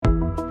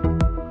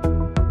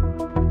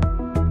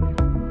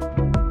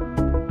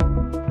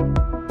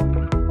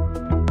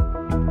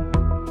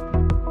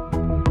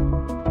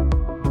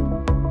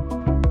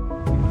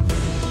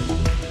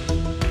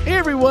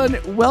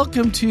everyone.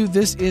 Welcome to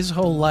This Is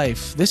Whole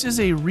Life. This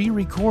is a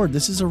re-record.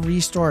 This is a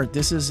restart.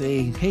 This is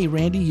a, hey,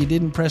 Randy, you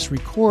didn't press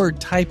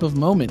record type of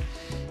moment.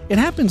 It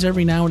happens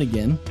every now and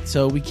again,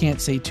 so we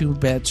can't say too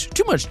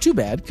much too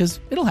bad,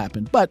 because it'll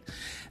happen. But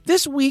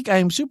this week, I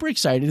am super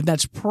excited, and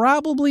that's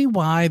probably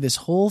why this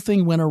whole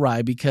thing went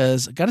awry,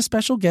 because I got a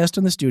special guest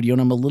in the studio,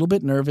 and I'm a little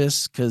bit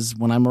nervous, because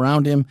when I'm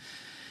around him,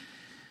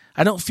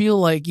 I don't feel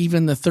like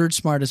even the third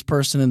smartest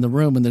person in the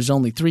room, and there's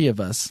only three of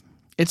us.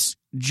 It's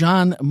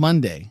John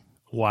Monday.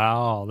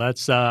 Wow,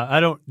 that's I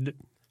don't.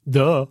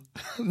 Duh.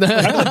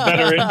 That's a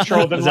better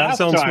intro than Does last that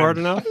sound time. smart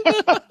enough?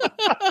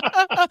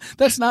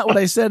 That's not what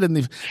I said in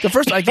the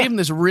first. I gave him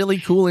this really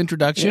cool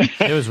introduction.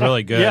 It was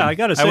really good. Yeah, I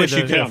got to say, I wish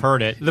you could have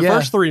heard it. The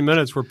first 3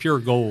 minutes were pure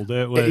gold.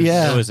 It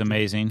was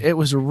amazing. It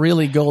was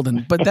really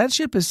golden. But that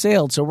ship has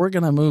sailed, so we're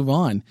going to move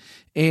on.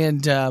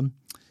 And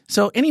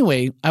so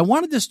anyway, I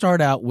wanted to start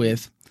out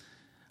with,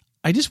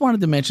 I just wanted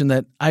to mention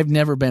that I've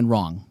never been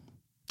wrong.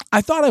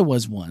 I thought I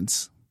was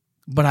once,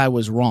 but I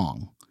was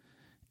wrong.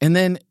 And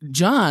then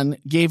John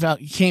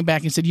came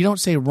back and said, "You don't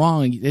say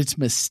wrong; it's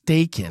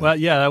mistaken." Well,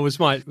 yeah, it was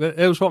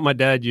what my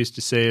dad used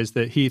to say, is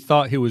that he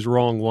thought he was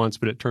wrong once,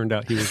 but it turned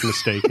out he was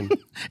mistaken.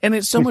 And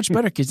it's so much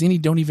better, because then you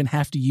don't even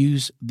have to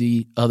use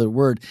the other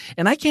word.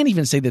 And I can't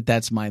even say that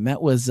that's mine.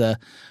 That was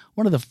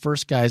one of the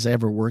first guys I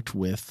ever worked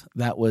with.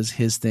 That was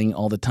his thing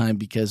all the time,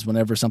 because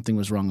whenever something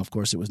was wrong, of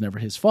course, it was never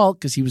his fault,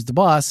 because he was the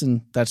boss,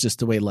 and that's just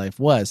the way life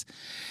was.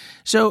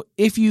 So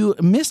if you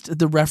missed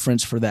the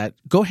reference for that,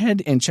 go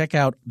ahead and check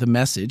out the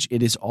message.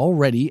 It is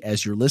already,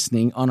 as you're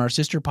listening, on our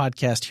sister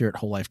podcast here at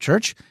Whole Life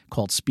Church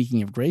called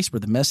Speaking of Grace,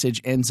 where the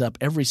message ends up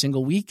every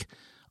single week,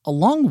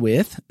 along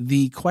with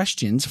the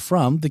questions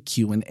from the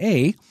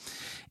Q&A.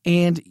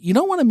 And you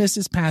don't want to miss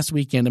this past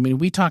weekend. I mean,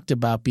 we talked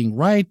about being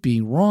right,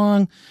 being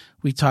wrong.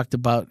 We talked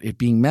about it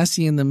being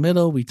messy in the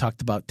middle. We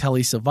talked about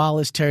Terry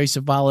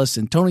Savalas,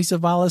 and Tony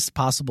Savalas,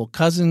 possible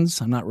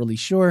cousins. I'm not really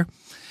sure.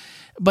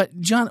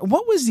 But, John,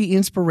 what was the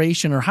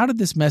inspiration, or how did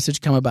this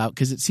message come about?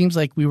 Because it seems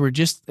like we were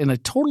just in a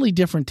totally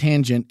different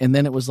tangent, and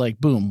then it was like,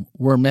 boom,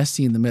 we're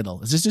messy in the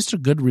middle. Is this just a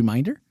good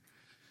reminder?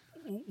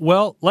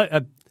 Well,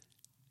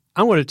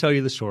 I want to tell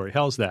you the story.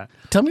 How's that?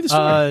 Tell me the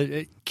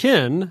story.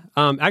 Ken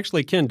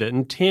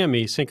didn't.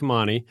 Tammy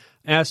Sincamani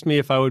asked me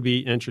if I would be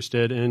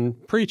interested in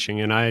preaching,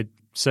 and I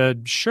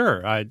said,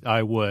 sure,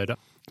 I would.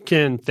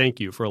 Ken,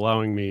 thank you for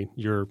allowing me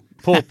your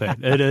pulpit.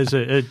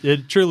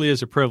 It truly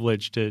is a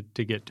privilege to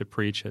get to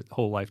preach at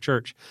Whole Life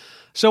Church.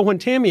 So when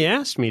Tammy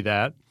asked me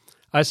that,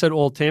 I said,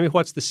 well, Tammy,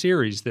 what's the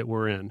series that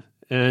we're in?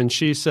 And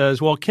she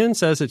says, well, Ken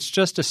says it's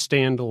just a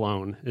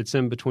standalone. It's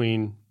in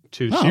between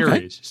two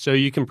series. Okay. So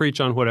you can preach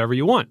on whatever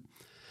you want.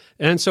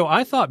 And so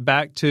I thought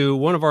back to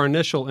one of our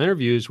initial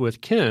interviews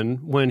with Ken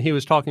when he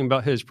was talking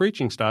about his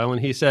preaching style,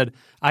 and he said,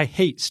 I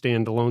hate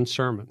standalone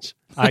sermons.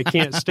 I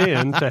can't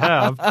stand to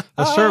have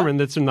a sermon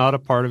that's not a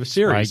part of a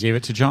series. I gave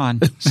it to John.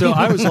 So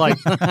I was like,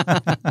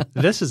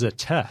 this is a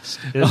test,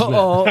 isn't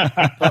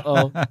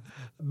it?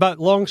 But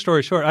long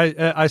story short,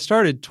 I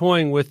started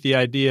toying with the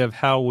idea of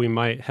how we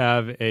might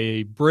have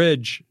a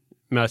bridge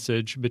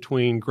message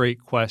between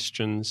Great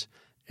Questions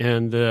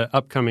and the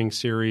upcoming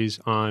series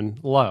on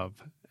love.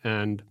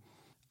 And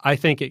I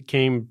think it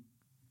came,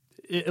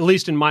 at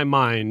least in my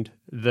mind,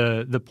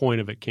 the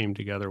point of it came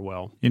together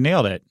well. You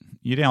nailed it.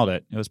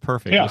 It was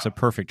perfect. Yeah. It was a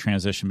perfect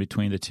transition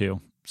between the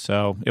two.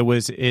 So it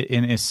was,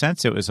 in a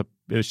sense, it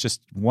was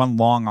just one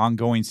long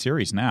ongoing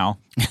series now.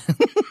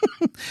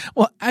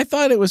 Well, I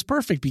thought it was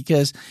perfect,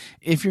 because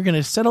if you're going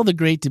to settle the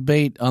great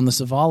debate on the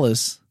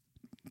Savalas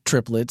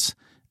triplets,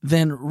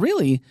 then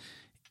really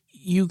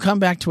you come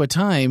back to a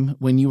time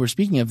when you were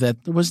speaking of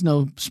that there was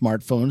no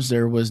smartphones,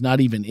 there was not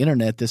even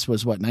internet. This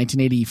was what,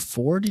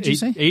 1984, did you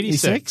say?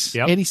 86.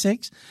 Yep.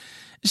 86.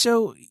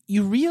 So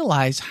you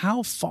realize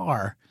how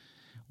far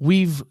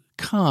we've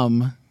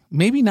come,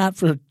 maybe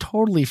not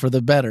totally for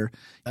the better.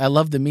 I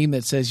love the meme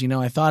that says,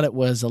 I thought it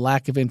was a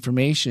lack of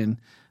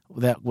information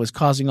that was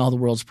causing all the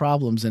world's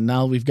problems, and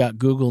now we've got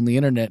Google and the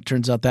internet.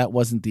 Turns out that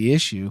wasn't the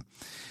issue.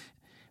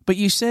 But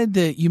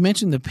you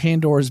mentioned the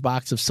Pandora's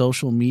box of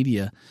social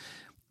media.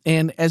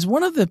 And as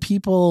one of the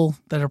people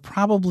that are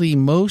probably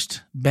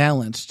most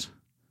balanced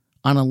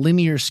on a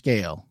linear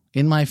scale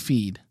in my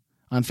feed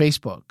on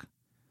Facebook,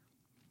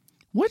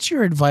 what's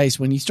your advice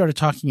when you started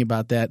talking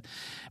about that?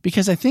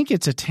 Because I think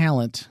it's a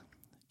talent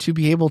to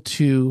be able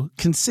to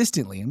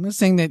consistently, I'm not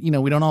saying that,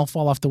 we don't all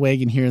fall off the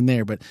wagon here and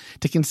there, but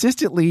to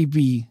consistently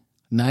be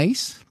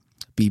nice,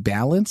 be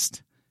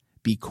balanced,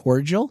 be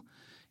cordial.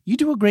 You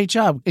do a great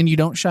job, and you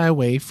don't shy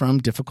away from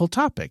difficult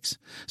topics.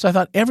 So I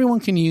thought everyone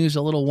can use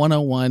a little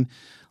 101.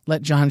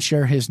 Let John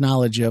share his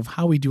knowledge of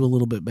how we do a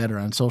little bit better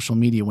on social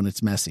media when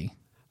it's messy.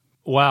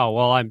 Wow.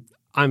 Well,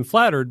 I'm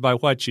flattered by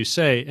what you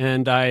say,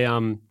 and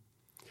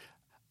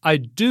I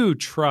do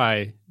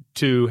try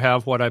to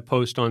have what I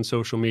post on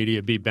social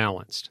media be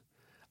balanced.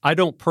 I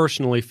don't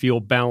personally feel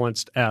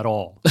balanced at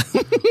all,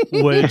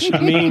 which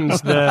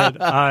means that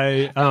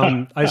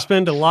I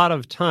spend a lot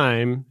of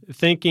time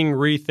thinking,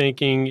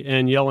 rethinking,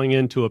 and yelling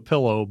into a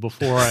pillow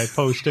before I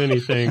post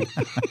anything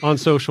on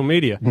social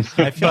media.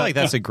 I feel like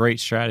that's a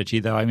great strategy,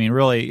 though. I mean,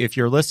 really, if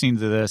you're listening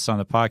to this on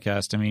the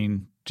podcast, I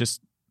mean,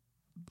 just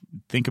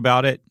think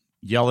about it,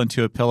 yell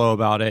into a pillow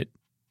about it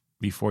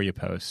before you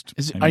post.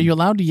 Are you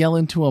allowed to yell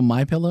into a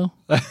MyPillow?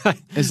 Would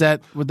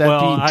that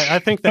well, be? I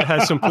think that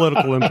has some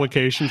political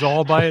implications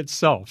all by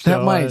itself.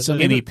 That might. So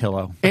any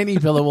pillow. Any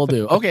pillow will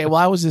do. Okay. Well,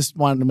 I was just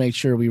wanting to make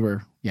sure we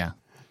were. Yeah.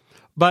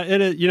 But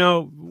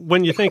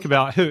when you think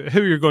about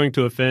who you're going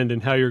to offend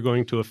and how you're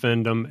going to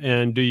offend them,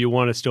 and do you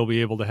want to still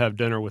be able to have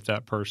dinner with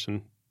that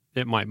person,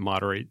 it might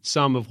moderate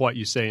some of what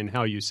you say and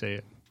how you say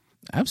it.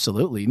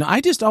 Absolutely. No, I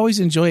just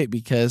always enjoy it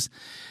because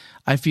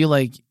I feel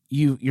like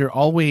you're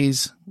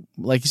always,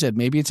 like you said,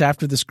 maybe it's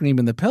after the scream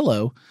in the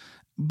pillow,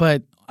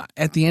 but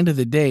at the end of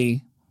the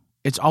day,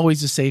 it's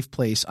always a safe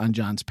place on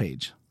John's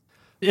page.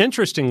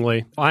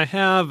 Interestingly, I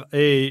have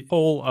a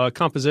whole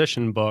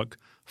composition book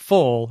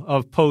full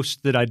of posts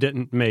that I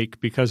didn't make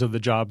because of the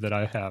job that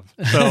I have.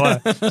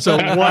 So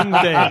one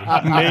day,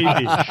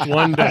 maybe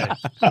one day.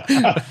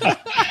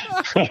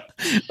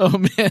 Oh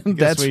man,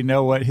 guess we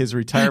know what his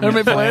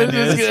retirement plan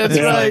is. That's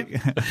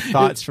right.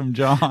 Thoughts from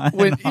John.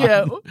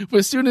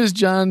 As soon as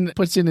John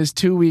puts in his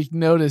 2-week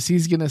notice,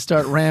 he's going to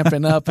start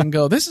ramping up and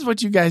go, "This is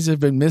what you guys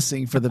have been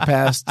missing for the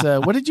past."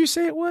 What did you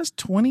say it was?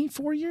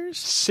 24 years?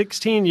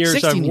 16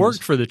 years. I've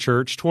worked for the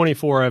church.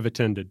 24 I've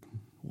attended.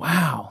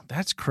 Wow,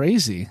 that's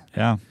crazy.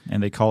 Yeah,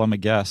 and they call him a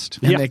guest.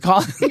 And they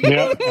call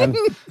and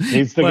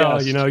he's the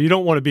guest. You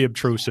don't want to be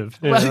obtrusive.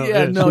 You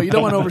don't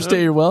want to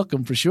overstay your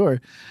welcome for sure.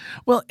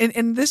 Well,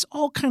 and this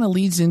all kind of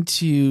leads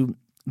into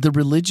the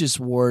religious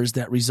wars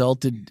that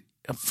resulted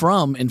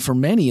from, and for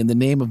many, in the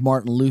name of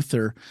Martin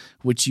Luther,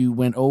 which you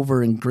went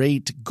over in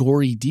great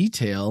gory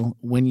detail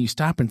when you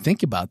stop and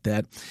think about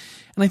that.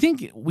 And I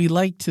think we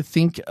like to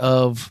think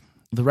of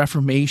the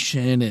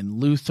Reformation and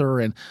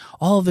Luther and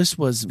all of this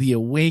was the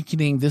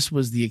awakening. This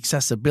was the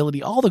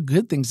accessibility, all the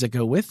good things that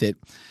go with it.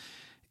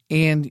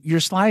 And your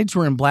slides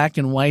were in black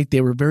and white.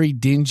 They were very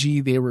dingy.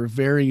 They were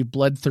very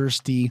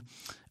bloodthirsty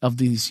of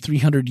these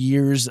 300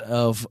 years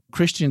of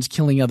Christians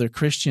killing other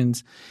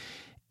Christians.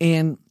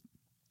 And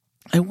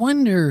I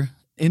wonder,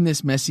 in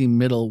this messy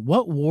middle,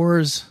 what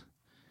wars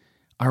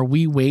are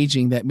we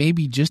waging that may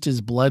be just as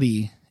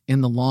bloody in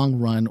the long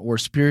run or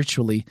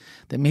spiritually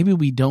that maybe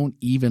we don't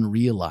even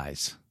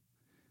realize?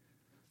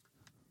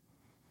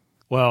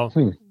 Well,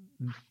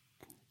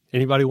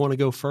 anybody want to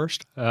go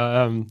first?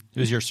 It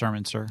was your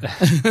sermon, sir.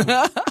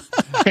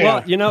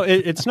 Well,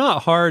 it's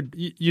not hard.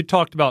 You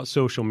talked about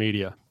social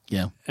media.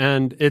 Yeah.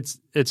 And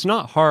it's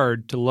not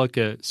hard to look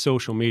at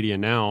social media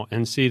now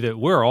and see that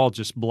we're all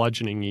just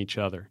bludgeoning each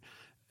other.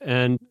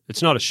 And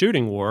it's not a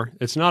shooting war.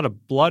 It's not a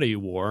bloody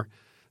war.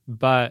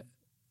 But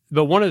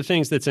one of the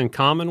things that's in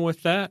common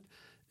with that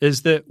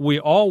is that we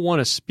all want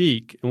to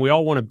speak and we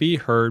all want to be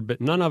heard,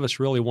 but none of us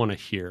really want to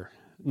hear.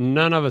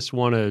 None of us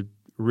want to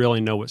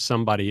really know what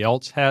somebody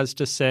else has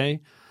to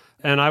say.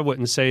 And I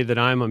wouldn't say that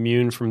I'm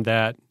immune from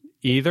that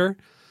either.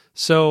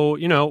 So,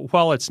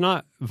 while it's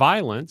not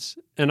violence,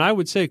 and I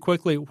would say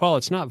quickly, while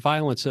it's not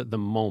violence at the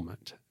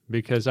moment,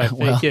 because I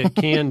think it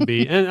can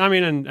be, and I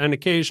mean, and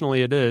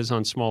occasionally it is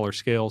on smaller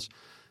scales.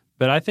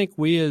 But I think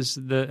we as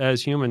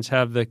humans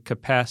have the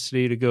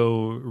capacity to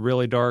go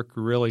really dark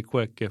really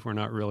quick if we're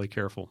not really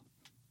careful.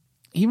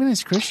 Even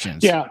as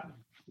Christians. Yeah,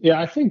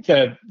 I think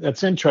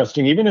that's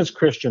interesting. Even as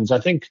Christians,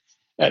 I think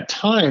at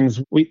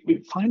times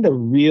we find a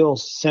real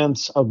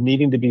sense of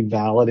needing to be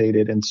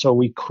validated. And so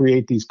we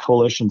create these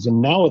coalitions.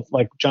 And now with,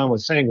 like John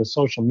was saying, with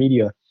social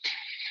media,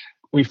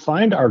 we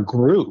find our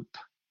group.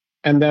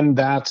 And then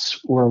that's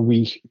where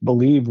we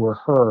believe we're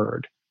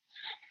heard.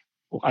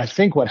 I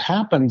think what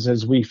happens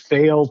is we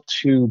fail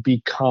to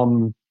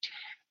become,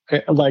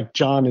 like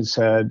John has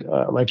said,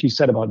 like you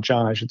said about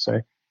John, I should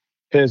say,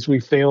 is we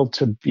fail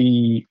to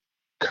be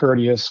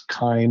courteous,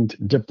 kind,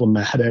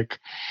 diplomatic,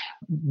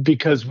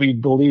 because we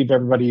believe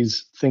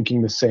everybody's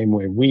thinking the same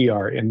way we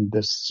are in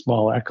this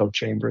small echo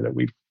chamber that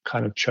we've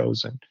kind of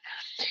chosen.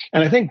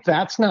 And I think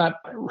that's not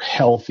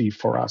healthy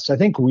for us. I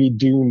think we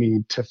do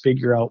need to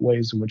figure out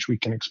ways in which we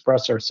can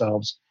express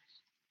ourselves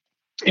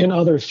in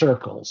other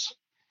circles.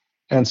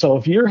 And so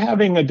if you're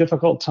having a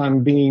difficult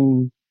time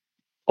being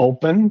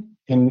open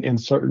in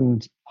certain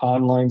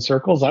online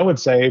circles, I would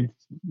say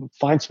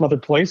find some other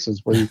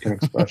places where you can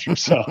express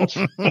yourself.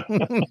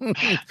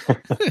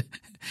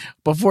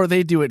 Before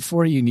they do it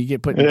for you and you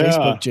get put in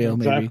Facebook jail,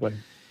 maybe. Exactly.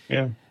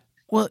 Yeah.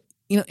 Well,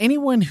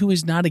 anyone who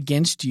is not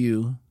against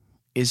you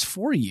is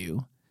for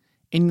you.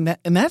 And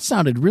that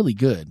sounded really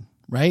good,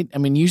 right? I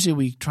mean, usually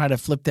we try to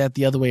flip that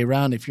the other way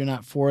around. If you're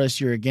not for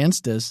us, you're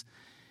against us.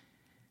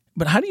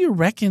 But how do you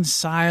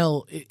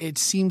reconcile? It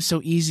seems so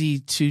easy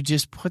to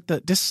just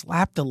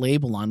slap the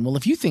label on. Well,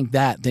 if you think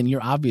that, then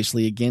you're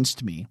obviously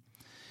against me.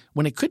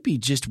 When it could be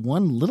just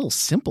one little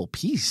simple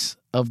piece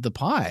of the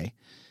pie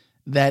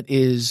that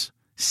is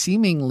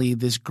seemingly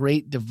this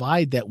great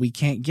divide that we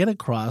can't get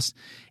across.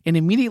 And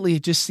immediately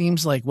it just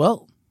seems like,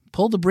 well,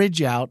 pull the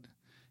bridge out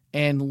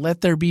and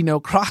let there be no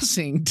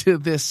crossing to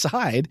this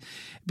side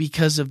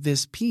because of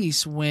this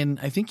peace, when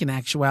I think in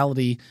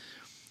actuality,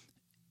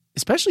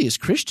 especially as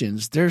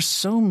Christians, there's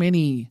so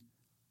many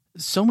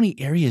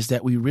areas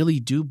that we really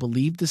do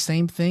believe the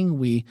same thing.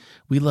 We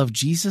love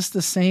Jesus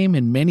the same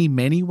in many,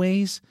 many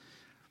ways.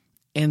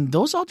 And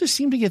those all just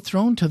seem to get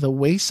thrown to the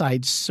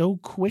wayside so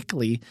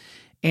quickly.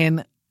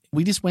 And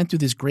we just went through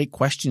this great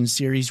question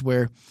series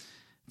where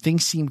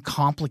things seem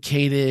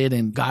complicated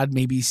and God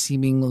maybe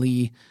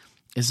seemingly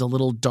is a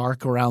little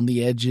dark around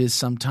the edges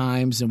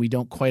sometimes, and we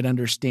don't quite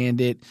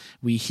understand it.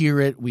 We hear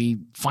it, we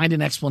find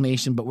an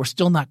explanation, but we're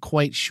still not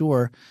quite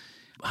sure.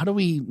 How do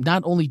we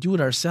not only do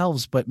it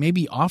ourselves, but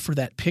maybe offer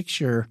that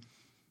picture?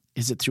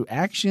 Is it through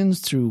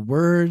actions, through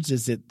words?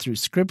 Is it through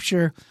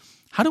scripture?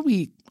 How do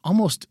we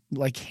almost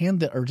like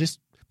just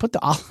put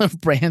the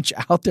olive branch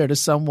out there to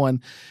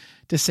someone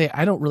to say,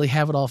 I don't really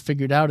have it all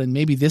figured out, and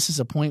maybe this is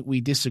a point we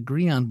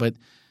disagree on, but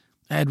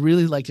I'd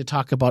really like to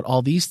talk about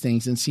all these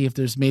things and see if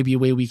there's maybe a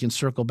way we can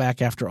circle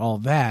back after all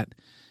that,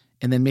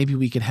 and then maybe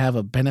we could have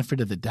a benefit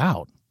of the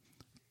doubt.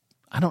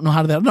 I don't know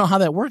how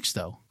that works,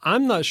 though.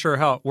 I'm not sure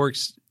how it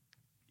works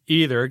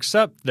either,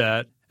 except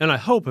that, and I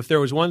hope if there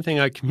was one thing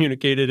I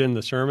communicated in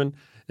the sermon,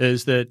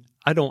 is that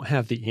I don't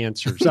have the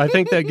answers. I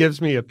think that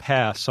gives me a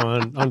pass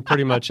on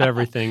pretty much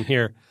everything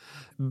here.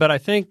 But I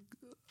think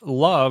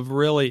love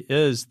really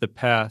is the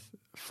path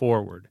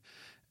forward.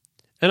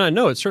 And I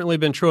know it's certainly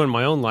been true in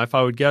my own life.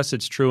 I would guess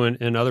it's true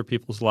in other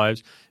people's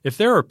lives. If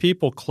there are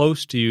people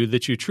close to you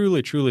that you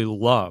truly, truly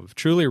love,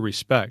 truly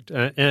respect,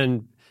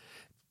 and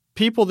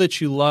people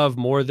that you love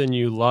more than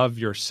you love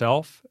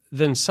yourself,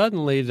 then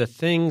suddenly the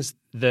things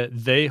that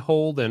they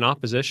hold in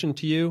opposition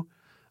to you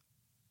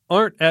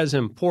aren't as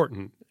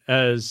important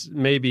as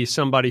maybe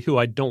somebody who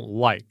I don't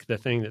like, the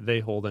thing that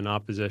they hold in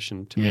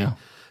opposition to me.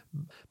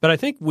 But I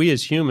think we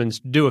as humans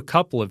do a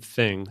couple of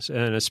things,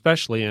 and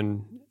especially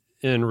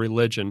in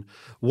religion.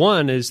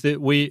 One is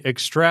that we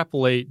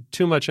extrapolate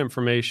too much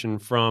information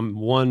from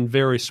one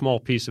very small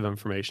piece of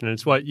information. And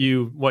it's what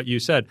you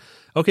said.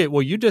 Okay,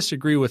 well, you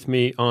disagree with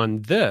me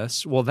on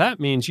this. Well,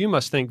 that means you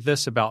must think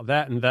this about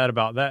that and that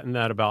about that and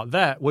that about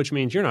that, which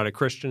means you're not a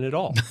Christian at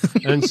all.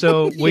 And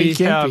so we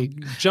have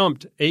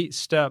jumped 8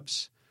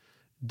 steps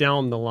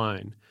down the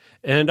line.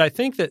 And I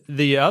think that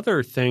the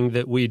other thing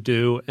that we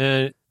do,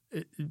 and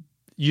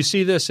you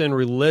see this in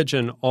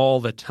religion all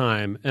the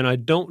time, and I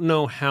don't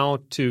know how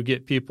to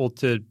get people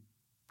to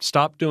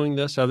stop doing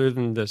this other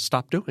than to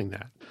stop doing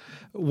that,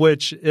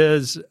 which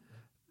is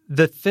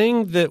the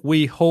thing that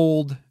we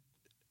hold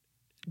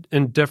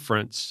in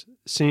difference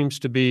seems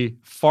to be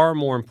far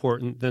more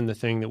important than the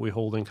thing that we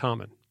hold in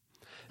common.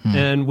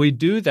 And we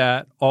do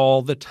that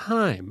all the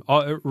time.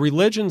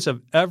 Religions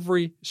of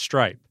every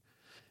stripe.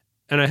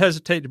 And I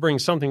hesitate to bring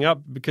something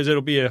up because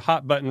it'll be a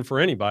hot button for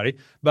anybody.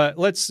 But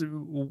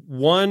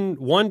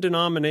one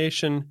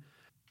denomination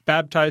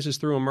baptizes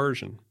through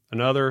immersion.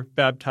 Another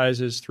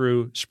baptizes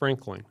through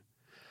sprinkling.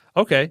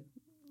 Okay,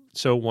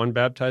 so one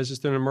baptizes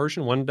through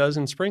immersion, one does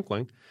in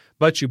sprinkling.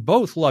 But you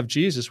both love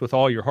Jesus with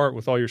all your heart,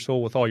 with all your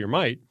soul, with all your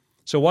might.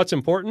 So what's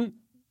important?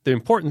 The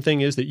important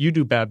thing is that you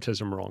do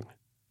baptism wrong.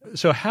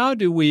 So how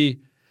do we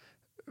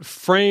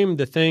frame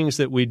the things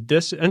that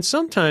and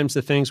sometimes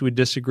the things we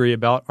disagree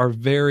about are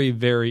very,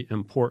 very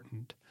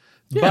important.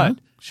 But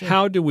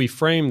how do we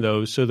frame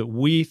those so that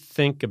we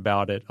think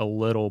about it a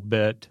little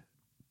bit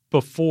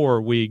before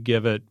we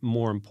give it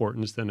more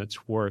importance than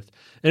it's worth?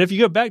 And if you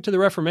go back to the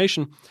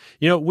Reformation,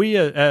 we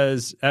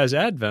as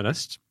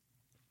Adventists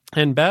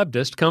and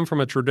Baptists come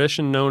from a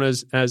tradition known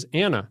as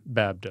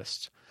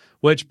Anabaptists,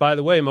 which, by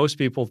the way, most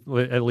people,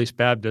 at least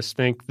Baptists,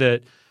 think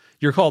that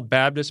you're called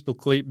Baptist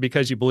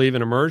because you believe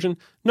in immersion.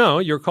 No,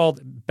 you're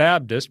called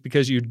Baptist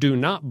because you do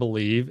not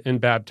believe in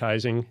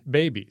baptizing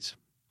babies.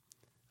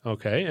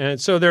 Okay, and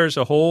so there's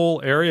a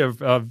whole area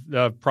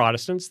of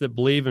Protestants that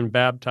believe in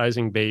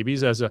baptizing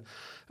babies as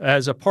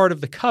a part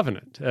of the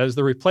covenant, as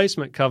the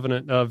replacement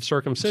covenant of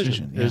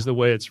circumcision is the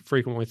way it's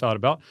frequently thought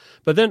about.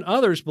 But then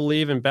others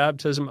believe in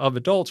baptism of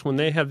adults when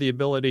they have the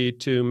ability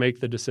to make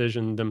the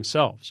decision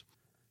themselves.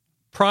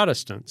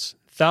 Protestants,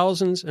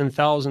 thousands and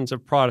thousands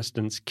of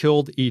Protestants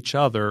killed each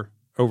other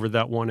over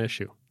that one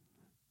issue.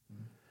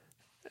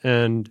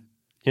 And,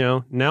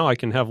 now I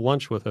can have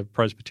lunch with a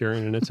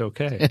Presbyterian and it's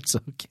okay. It's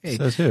okay.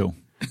 Says who?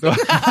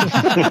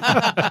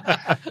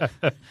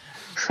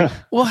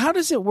 Well, how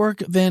does it work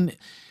then?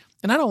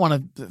 And I don't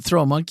want to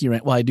throw a monkey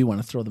wrench. Well, I do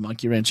want to throw the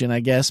monkey wrench in, I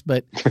guess.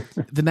 But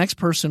the next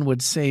person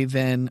would say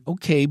then,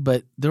 okay,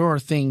 but there are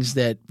things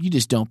that you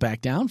just don't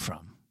back down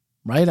from,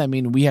 right? I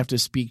mean, we have to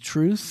speak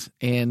truth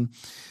and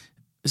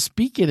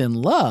speak it in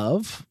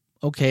love,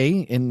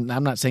 okay? And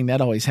I'm not saying that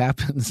always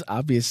happens,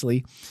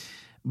 obviously.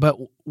 But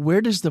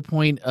where does the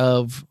point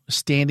of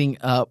standing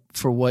up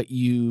for what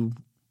you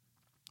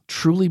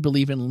truly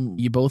believe in?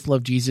 You both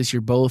love Jesus.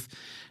 You're both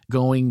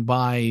going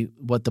by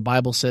what the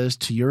Bible says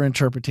to your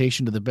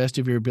interpretation to the best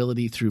of your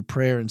ability through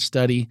prayer and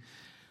study.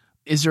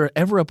 is there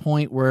ever a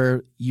point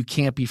where you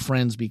can't be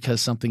friends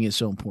because something is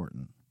so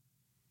important?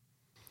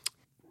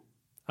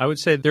 I would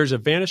say there's a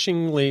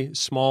vanishingly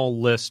small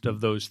list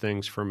of those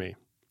things for me.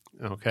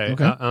 Okay.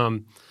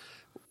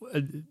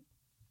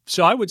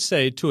 So I would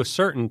say to a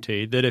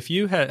certainty that if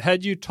you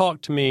had you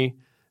talked to me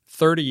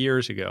 30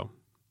 years ago,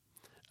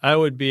 I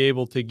would be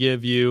able to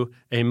give you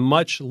a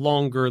much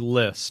longer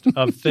list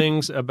of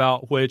things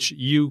about which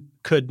you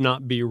could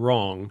not be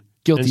wrong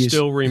Guilty and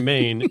still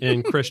remain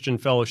in Christian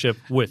fellowship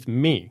with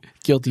me.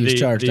 Guilty as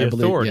charged, the I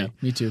believe. authority. Yeah,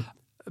 me too.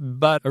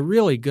 But a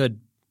really good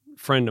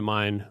friend of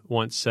mine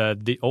once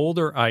said, the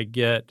older I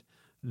get,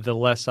 the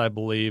less I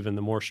believe and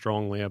the more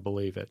strongly I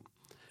believe it.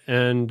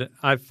 And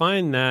I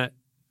find that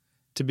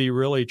to be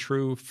really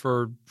true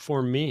for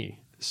me.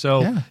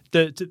 So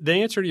the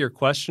answer to your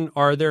question,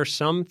 are there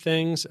some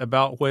things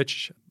about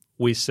which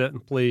we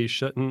simply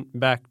shouldn't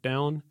back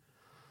down?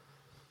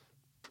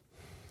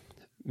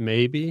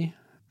 Maybe.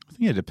 I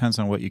think it depends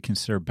on what you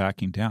consider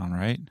backing down,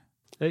 right?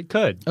 It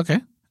could.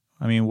 Okay.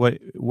 I mean,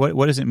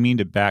 what does it mean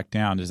to back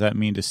down? Does that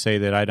mean to say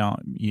that I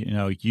don't,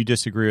 you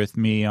disagree with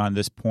me on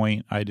this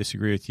point, I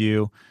disagree with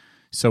you,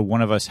 so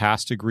one of us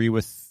has to agree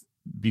with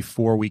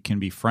before we can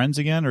be friends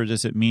again? Or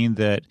does it mean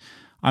that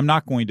I'm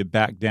not going to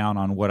back down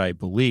on what I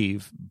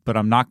believe, but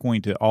I'm not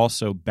going to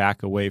also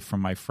back away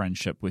from my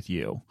friendship with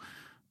you?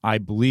 I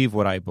believe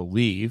what I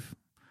believe.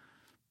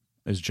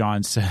 As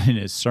John said in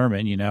his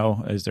sermon,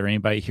 is there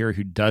anybody here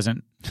who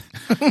doesn't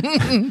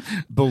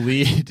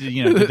believe,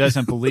 who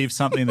doesn't believe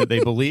something that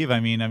they believe? I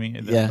mean,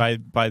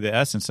 by the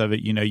essence of it,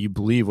 you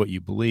believe what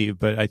you believe.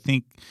 But I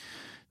think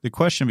the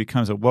question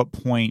becomes, at what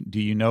point do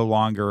you no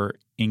longer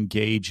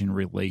engage in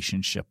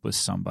relationship with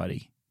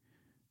somebody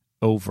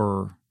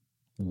over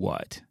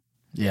what?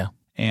 Yeah.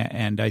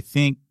 And I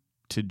think,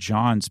 to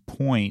John's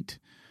point,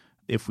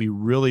 if we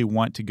really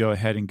want to go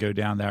ahead and go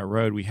down that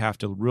road, we have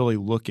to really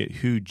look at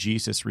who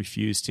Jesus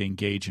refused to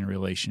engage in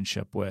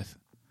relationship with.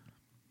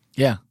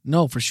 Yeah,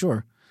 no, for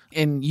sure.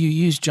 And you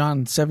use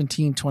John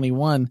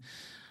 17:21.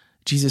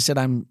 Jesus said,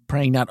 I'm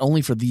praying not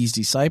only for these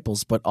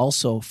disciples, but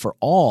also for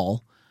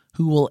all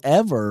who will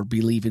ever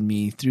believe in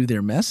me through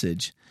their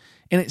message.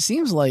 And it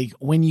seems like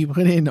when you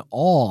put in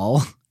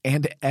all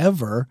and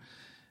ever,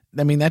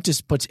 I mean, that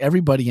just puts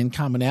everybody in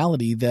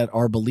commonality that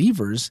are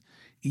believers,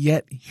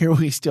 yet here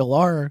we still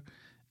are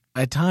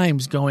at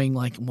times going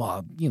like,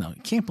 well, I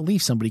can't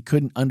believe somebody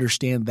couldn't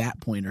understand that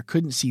point or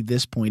couldn't see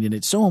this point, and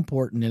it's so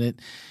important. And it,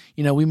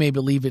 we may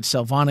believe it's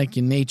salvonic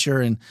in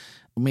nature and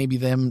maybe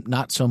them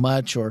not so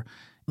much, or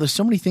there's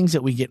so many things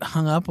that we get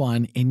hung up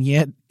on, and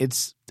yet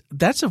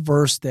that's a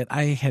verse that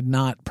I had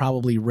not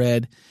probably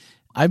read.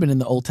 I've been in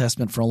the Old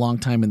Testament for a long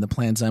time in the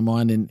plans I'm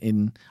on,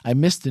 and I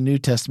missed the New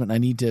Testament. I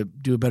need to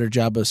do a better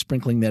job of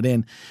sprinkling that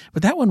in.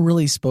 But that one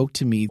really spoke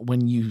to me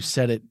when you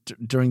said it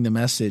during the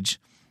message,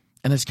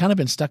 and it's kind of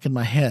been stuck in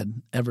my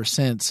head ever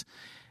since,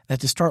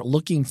 that to start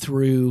looking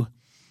through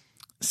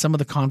some of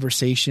the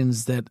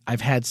conversations that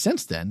I've had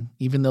since then,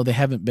 even though they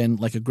haven't been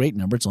like a great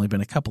number, it's only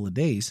been a couple of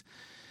days.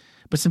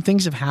 But some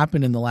things have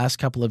happened in the last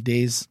couple of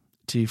days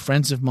to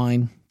friends of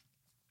mine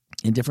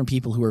and different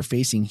people who are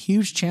facing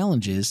huge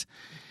challenges,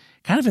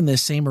 kind of in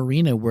this same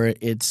arena where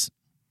it's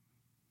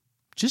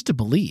just a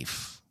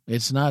belief.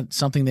 It's not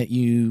something that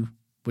you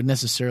would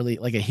necessarily,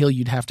 like a hill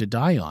you'd have to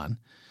die on.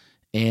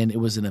 And it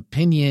was an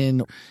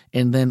opinion,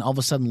 and then all of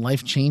a sudden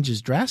life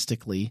changes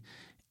drastically.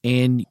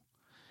 And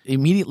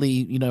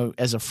immediately,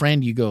 as a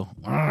friend, you go,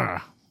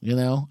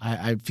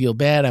 I feel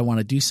bad. I want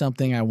to do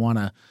something. I want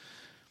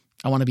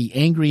to be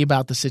angry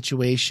about the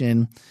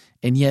situation.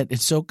 And yet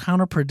it's so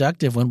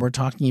counterproductive when we're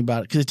talking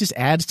about it, because it just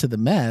adds to the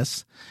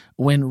mess,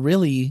 when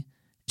really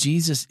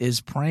Jesus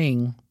is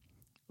praying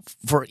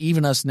for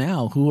even us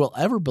now who will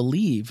ever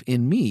believe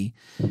in me.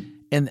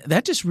 And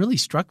that just really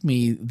struck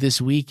me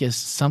this week as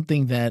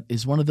something that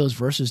is one of those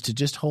verses to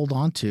just hold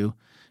on to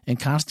and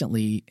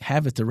constantly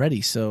have at the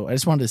ready. So I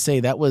just wanted to say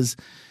it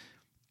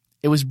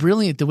was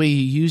brilliant the way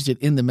you used it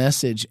in the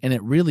message, and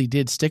it really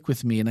did stick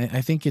with me. And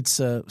I think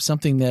it's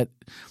something that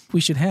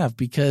we should have,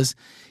 because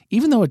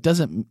even though it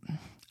doesn't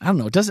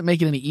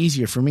make it any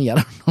easier for me. I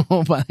don't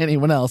know about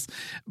anyone else,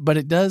 but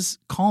it does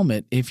calm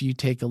it if you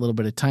take a little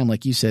bit of time,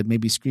 like you said,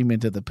 maybe scream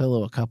into the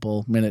pillow a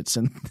couple minutes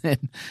and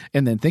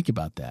then think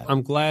about that.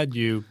 I'm glad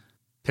you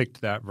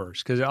picked that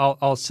verse, because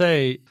I'll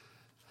say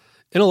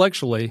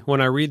intellectually, when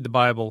I read the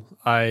Bible,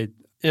 I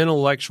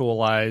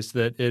intellectualize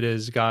that it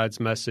is God's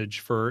message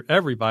for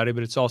everybody,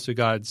 but it's also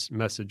God's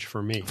message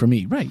for me. For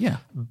me, right, yeah.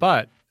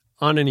 But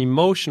on an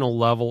emotional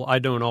level, I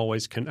don't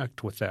always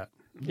connect with that.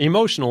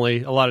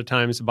 Emotionally, a lot of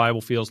times the Bible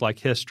feels like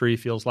history,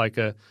 feels like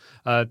a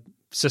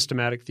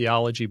systematic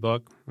theology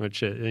book,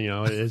 which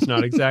is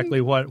not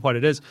exactly what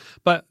it is.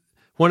 But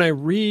when I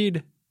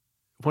read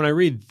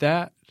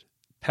that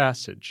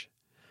passage,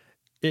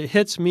 it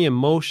hits me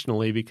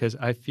emotionally because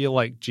I feel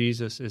like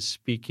Jesus is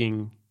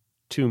speaking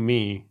to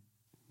me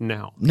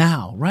now.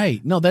 Now,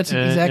 right? No, that's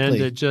exactly.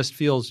 And it just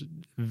feels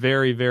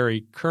very,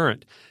 very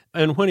current.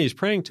 And when he's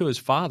praying to his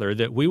Father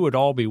that we would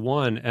all be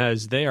one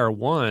as they are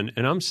one,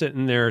 and I'm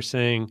sitting there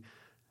saying,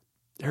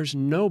 there's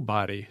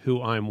nobody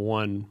who I'm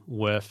one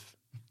with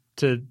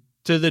to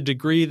the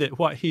degree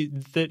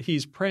that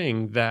he's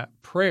praying that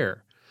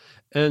prayer.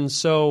 And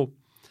so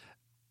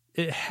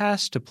it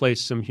has to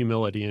place some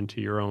humility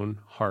into your own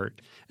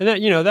heart. And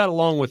that, that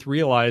along with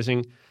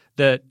realizing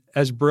that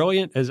as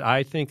brilliant as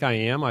I think I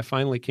am, I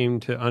finally came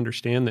to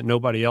understand that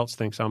nobody else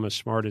thinks I'm as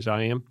smart as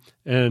I am.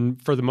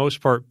 And for the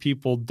most part,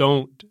 people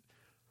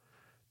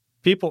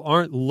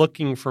aren't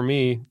looking for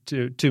me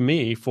to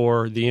me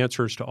for the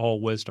answers to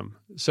all wisdom.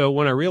 So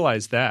when I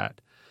realized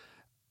that,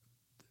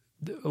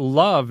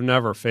 love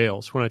never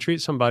fails. When I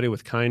treat somebody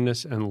with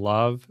kindness and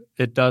love,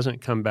 it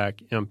doesn't come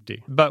back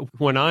empty. But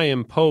when I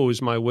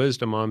impose my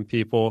wisdom on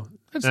people,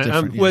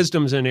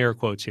 wisdom's in air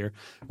quotes here.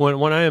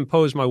 When I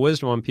impose my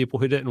wisdom on people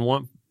who didn't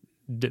want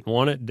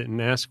it, didn't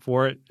ask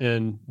for it,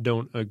 and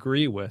don't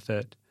agree with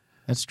it,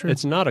 that's true.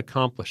 It's not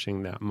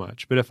accomplishing that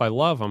much. But if I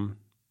love them,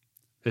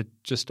 it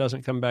just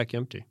doesn't come back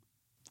empty.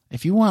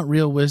 If you want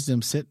real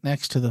wisdom, sit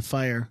next to the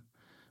fire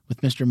with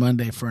Mr.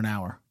 Monday for an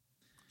hour.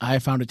 I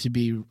found it to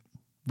be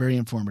very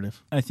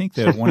informative. I think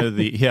that one of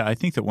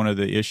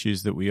the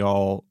issues that we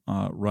all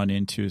run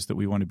into is that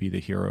we want to be the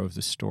hero of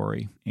the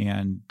story.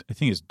 And I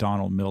think it's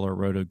Donald Miller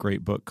wrote a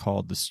great book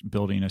called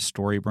Building a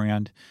Story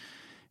Brand.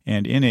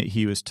 And in it,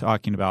 he was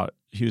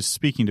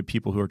speaking to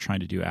people who are trying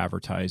to do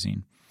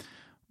advertising.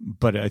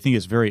 But I think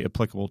it's very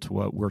applicable to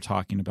what we're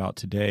talking about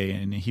today.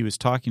 And he was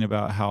talking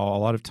about how a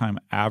lot of time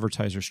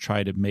advertisers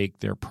try to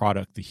make their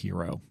product the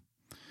hero.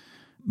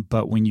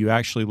 But when you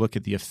actually look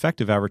at the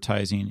effective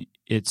advertising,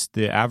 it's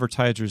the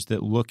advertisers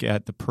that look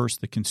at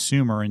the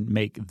consumer, and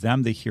make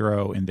them the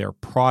hero in their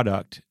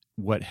product,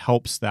 what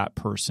helps that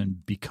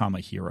person become a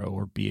hero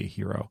or be a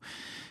hero.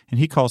 And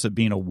he calls it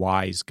being a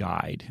wise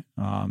guide.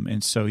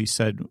 And so he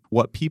said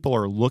what people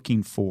are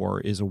looking for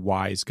is a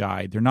wise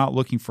guide. They're not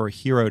looking for a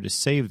hero to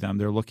save them.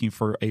 They're looking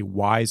for a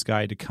wise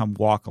guide to come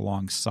walk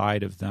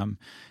alongside of them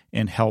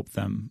and help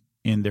them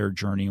in their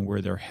journey and where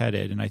they're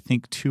headed. And I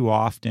think too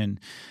often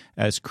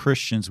as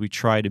Christians, we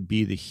try to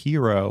be the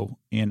hero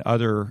in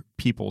other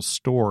people's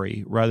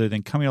story rather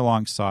than coming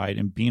alongside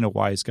and being a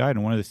wise guide.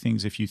 And one of the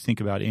things, if you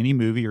think about any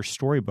movie or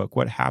storybook,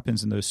 what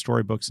happens in those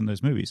storybooks and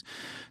those movies?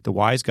 The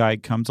wise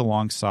guide comes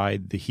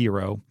alongside the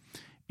hero,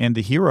 and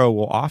the hero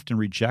will often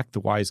reject the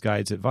wise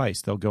guide's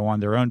advice. They'll go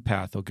on their own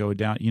path. They'll go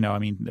down,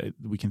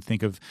 we can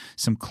think of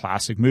some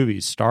classic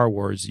movies, Star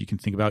Wars. You can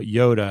think about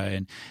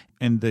Yoda,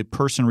 and the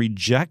person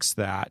rejects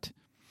that.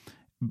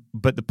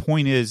 But the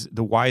point is,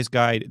 the wise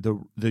guide,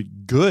 the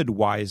good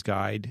wise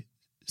guide,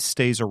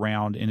 stays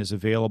around and is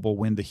available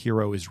when the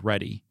hero is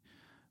ready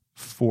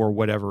for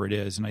whatever it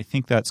is. And I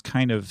think that's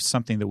kind of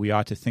something that we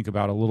ought to think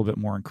about a little bit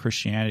more in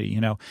Christianity.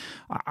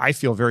 I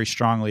feel very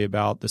strongly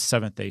about the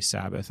Seventh-day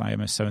Sabbath. I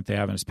am a Seventh-day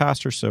Adventist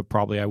pastor, so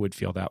probably I would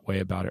feel that way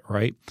about it,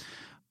 right?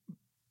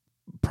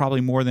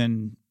 Probably more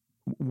than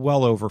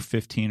well over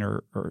 15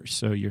 or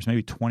so years,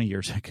 maybe 20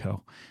 years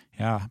ago.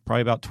 Yeah,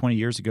 probably about 20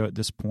 years ago at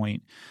this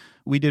point,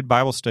 we did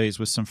Bible studies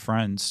with some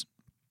friends.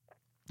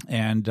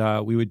 And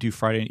we would do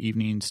Friday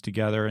evenings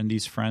together, and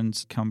these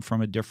friends come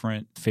from a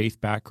different faith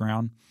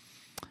background.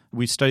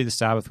 We studied the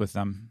Sabbath with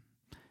them.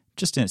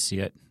 Just didn't see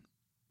it.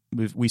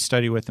 We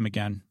studied with them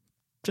again.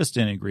 Just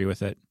didn't agree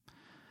with it.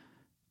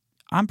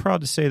 I'm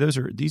proud to say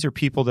these are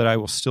people that I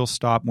will still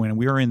stop when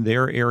we're in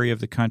their area of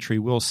the country.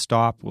 We'll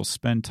stop. We'll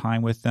spend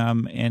time with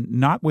them, and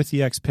not with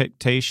the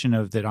expectation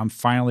of that I'm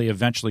finally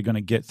eventually going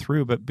to get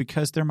through, but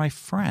because they're my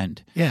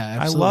friend. Yeah,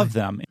 absolutely. I love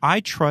them. I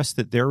trust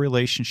that their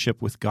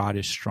relationship with God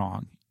is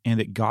strong, and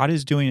that God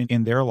is doing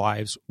in their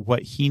lives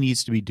what He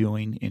needs to be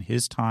doing in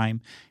His time,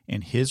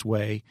 in His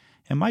way.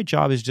 And my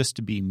job is just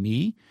to be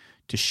me,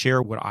 to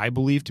share what I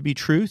believe to be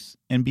truth,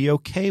 and be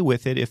okay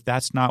with it if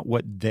that's not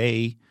what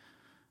they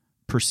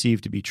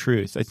perceive to be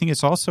truth. I think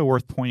it's also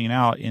worth pointing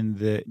out in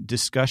the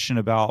discussion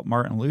about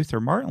Martin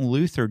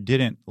Luther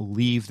didn't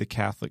leave the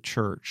Catholic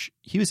Church.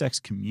 He was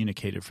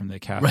excommunicated from the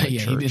Catholic Church.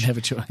 He didn't have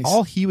a choice.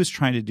 All he was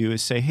trying to do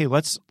is say, hey,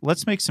 let's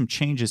make some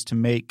changes to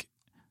make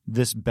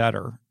this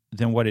better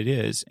than what it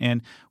is.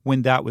 And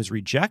when that was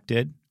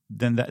rejected,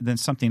 then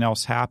something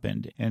else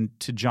happened. And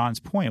to John's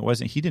point,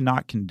 he did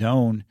not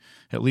condone,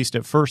 at least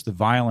at first, the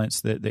violence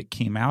that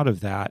came out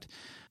of that.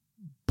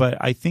 But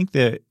I think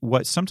that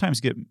what sometimes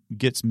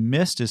gets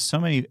missed is so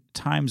many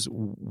times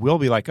we'll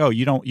be like, "Oh,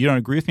 you don't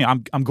agree with me?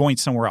 I'm going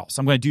somewhere else.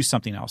 I'm going to do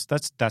something else."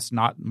 That's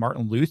not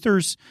Martin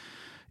Luther's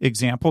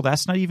example.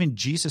 That's not even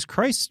Jesus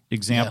Christ's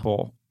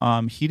example.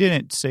 Yeah. He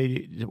didn't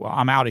say, "Well,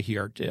 I'm out of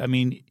here." I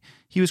mean,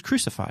 he was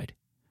crucified.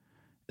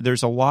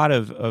 There's a lot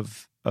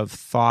of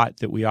thought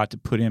that we ought to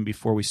put in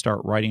before we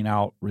start writing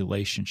out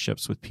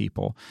relationships with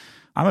people.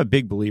 I'm a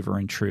big believer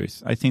in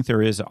truth. I think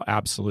there is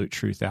absolute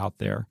truth out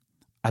there.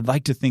 I'd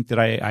like to think that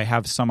I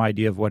have some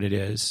idea of what it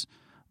is,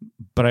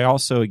 but I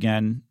also,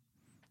 again,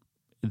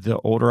 the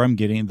older I'm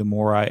getting, the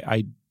more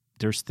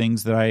there's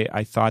things that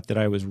I thought that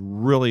I was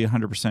really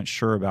 100%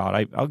 sure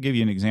about. I'll give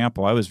you an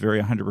example. I was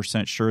very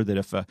 100% sure that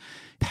if a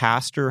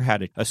pastor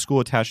had a school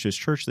attached to his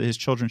church, that his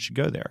children should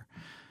go there.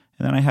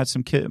 And then I had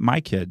my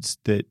kids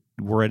that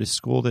were at a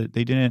school that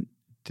they didn't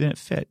fit.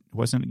 It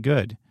wasn't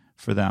good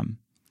for them.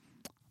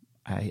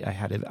 I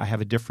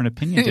have a different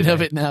opinion today.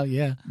 of it now,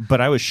 yeah.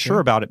 But I was sure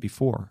about it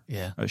before.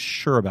 Yeah. I was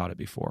sure about it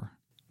before.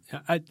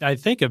 I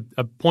think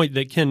a point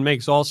that Ken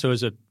makes also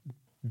is a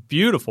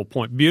beautiful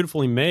point,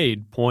 beautifully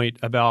made point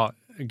about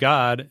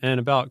God and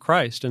about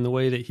Christ and the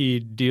way that he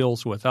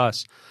deals with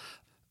us.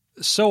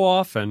 So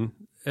often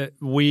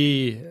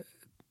we,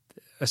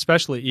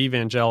 especially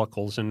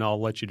evangelicals, and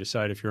I'll let you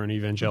decide if you're an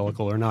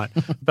evangelical or not,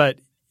 but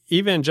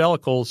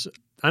evangelicals,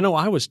 I know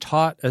I was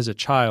taught as a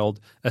child,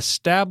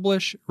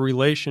 establish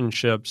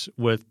relationships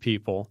with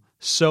people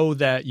so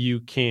that you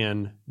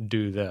can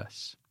do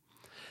this.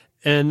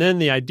 And then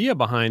the idea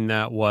behind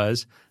that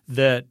was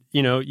that,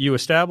 you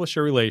establish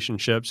a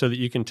relationship so that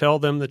you can tell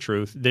them the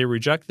truth. They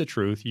reject the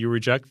truth. You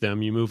reject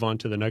them. You move on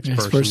to the next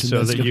person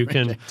so that you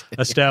can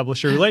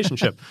establish a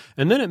relationship.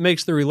 And then it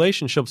makes the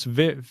relationships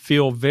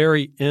feel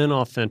very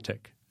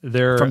inauthentic.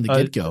 They're from the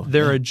get-go.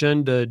 They're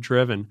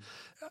agenda-driven.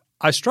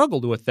 I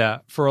struggled with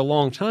that for a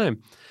long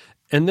time.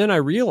 And then I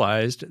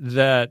realized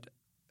that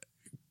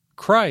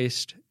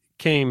Christ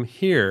came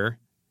here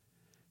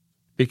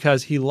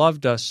because he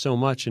loved us so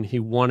much and he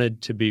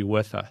wanted to be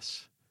with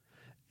us.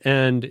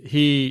 And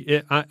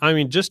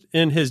just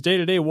in his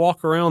day-to-day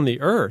walk around the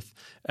earth,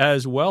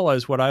 as well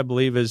as what I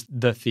believe is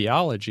the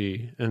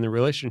theology and the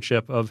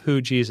relationship of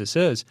who Jesus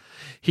is,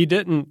 he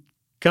didn't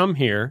come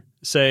here,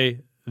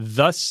 say,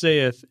 "Thus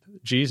saith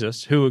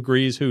Jesus," who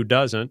agrees, who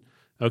doesn't,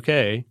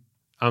 okay,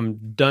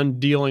 I'm done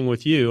dealing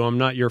with you. I'm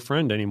not your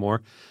friend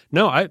anymore.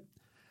 No,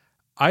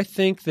 I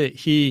think that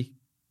he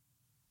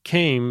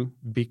came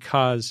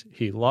because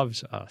he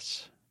loves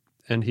us,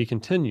 and he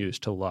continues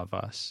to love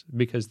us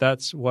because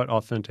that's what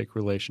authentic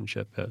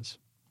relationship is.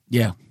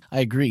 Yeah,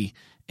 I agree.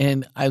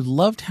 And I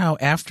loved how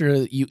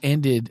after you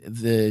ended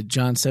the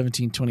John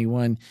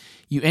 17:21,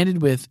 you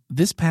ended with,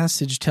 "This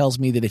passage tells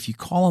me that if you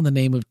call on the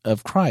name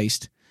of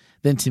Christ,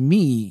 then to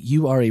me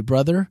you are a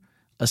brother,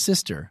 a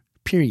sister,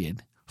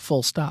 period,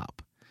 full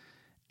stop."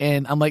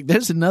 And I'm like,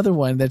 there's another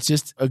one that's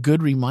just a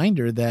good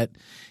reminder that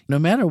no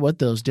matter what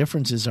those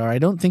differences are, I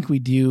don't think we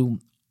don't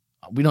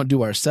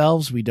do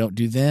ourselves, we don't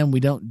do them,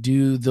 we don't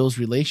do those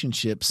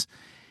relationships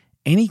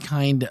any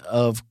kind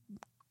of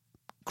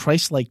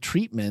Christ-like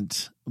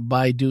treatment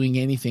by doing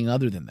anything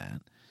other than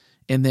that.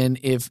 And then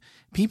if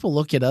people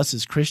look at us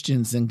as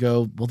Christians and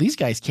go, well, these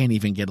guys can't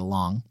even get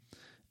along,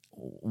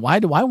 why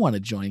do I want to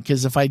join?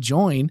 Because if I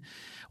join,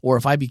 or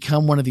if I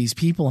become one of these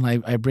people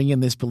and I bring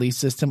in this belief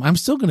system, I'm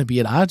still going to be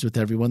at odds with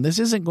everyone. This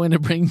isn't going to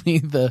bring me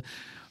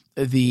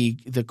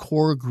the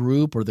core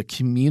group or the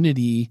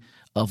community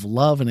of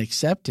love and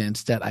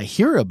acceptance that I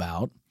hear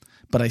about,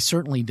 but I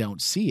certainly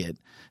don't see it.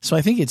 So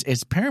I think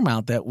it's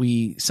paramount that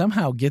we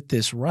somehow get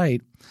this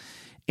right.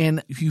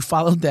 And if you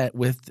followed that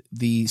with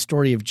the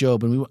story of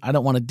Job, and I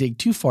don't want to dig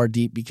too far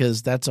deep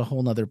because that's a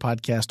whole nother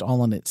podcast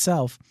all in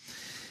itself,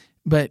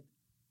 but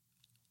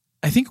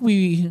I think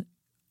we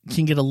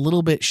can get a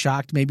little bit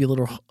shocked, maybe a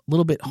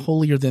little bit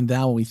holier than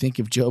thou when we think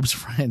of Job's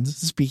friends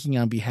speaking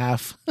on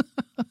behalf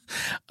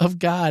of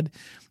God.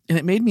 And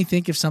it made me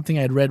think of something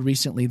I'd read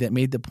recently that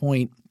made the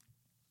point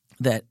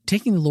that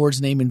taking the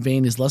Lord's name in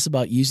vain is less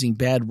about using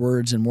bad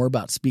words and more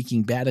about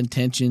speaking bad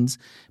intentions,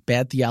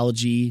 bad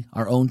theology,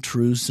 our own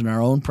truths and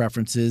our own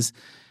preferences,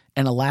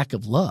 and a lack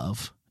of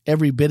love.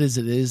 Every bit as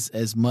it is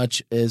as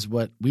much as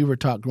what we were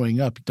taught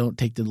growing up, don't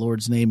take the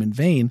Lord's name in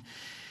vain.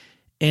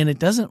 And it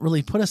doesn't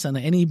really put us on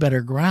any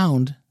better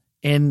ground.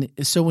 And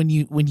so when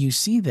you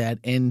see that,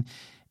 and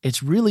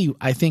it's really,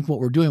 I think what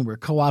we're doing, we're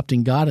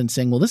co-opting God and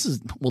saying, this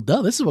is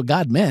what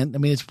God meant. I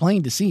mean, it's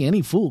plain to see.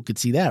 Any fool could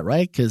see that,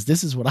 right? Because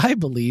this is what I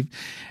believe.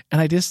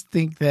 And I just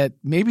think that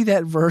maybe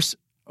that verse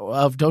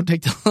of don't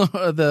take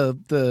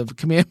the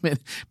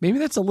commandment, maybe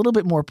that's a little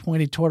bit more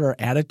pointed toward our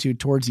attitude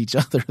towards each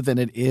other than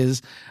it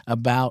is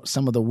about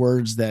some of the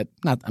words that,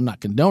 I'm not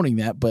condoning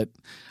that, but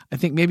I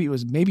think maybe it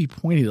was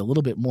pointed a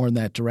little bit more in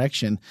that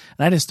direction.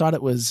 And I just thought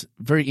it was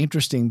very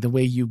interesting the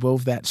way you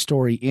wove that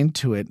story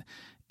into it.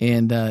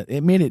 And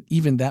it made it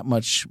even that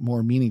much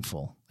more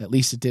meaningful. At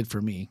least it did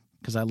for me,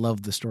 because I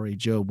love the story of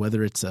Job,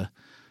 whether it's a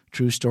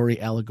true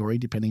story, allegory,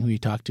 depending who you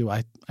talk to.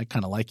 I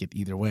kind of like it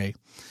either way.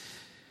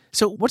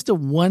 So what's the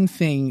one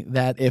thing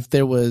that if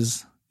there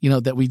was,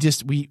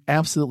 that we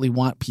absolutely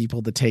want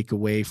people to take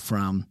away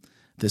from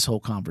this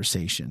whole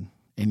conversation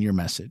and your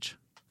message?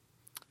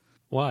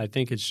 Well, I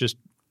think it's just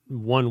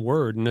one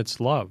word, and it's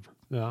love.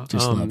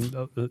 Just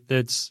love.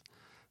 It's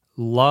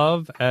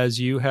love as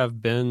you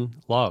have been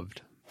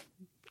loved.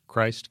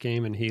 Christ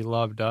came and he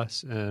loved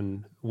us,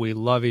 and we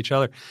love each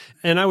other.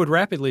 And I would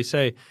rapidly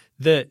say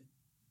that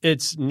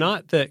it's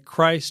not that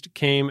Christ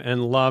came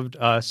and loved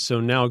us,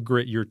 so now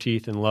grit your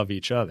teeth and love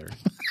each other.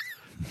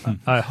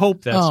 I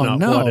hope that's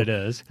what it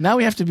is. Now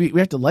we have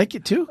to like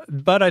it too.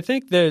 But I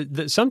think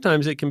that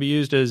sometimes it can be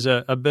used as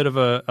a bit of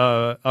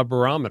a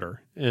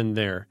barometer in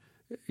there.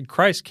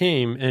 Christ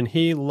came and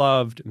he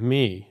loved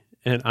me,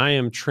 and I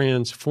am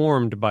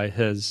transformed by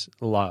his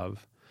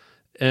love.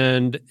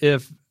 And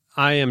if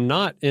I am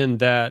not in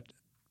that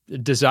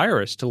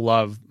desirous to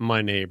love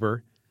my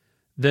neighbor,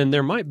 then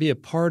there might be a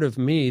part of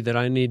me that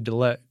I need to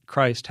let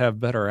Christ have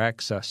better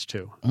access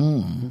to.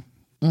 Now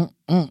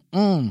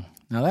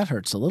that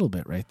hurts a little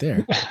bit right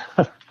there,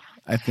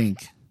 I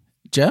think.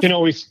 Jeff?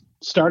 We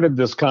started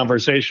this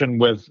conversation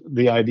with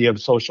the idea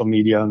of social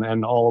media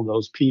and all of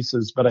those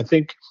pieces, but I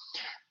think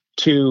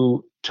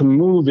to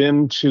move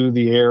into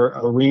the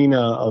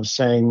arena of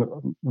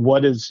saying,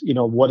 what is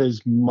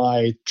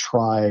my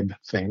tribe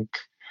think?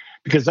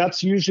 Because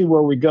that's usually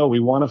where we go.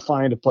 We want to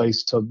find a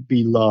place to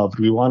be loved.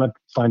 We want to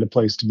find a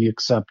place to be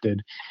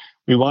accepted.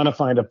 We want to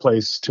find a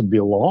place to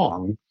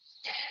belong.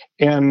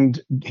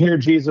 And here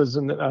Jesus,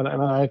 and I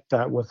like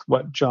that with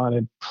what John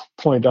had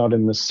pointed out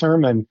in the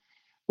sermon,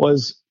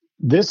 was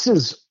this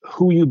is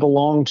who you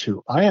belong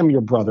to. I am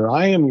your brother.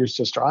 I am your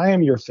sister. I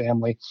am your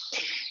family.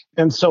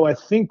 And so I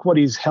think what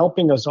he's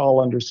helping us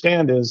all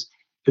understand is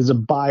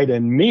abide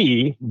in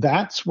me.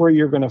 That's where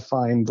you're going to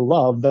find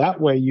love. That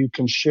way you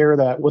can share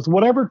that with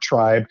whatever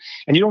tribe,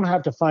 and you don't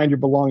have to find your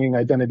belonging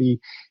identity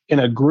in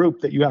a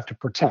group that you have to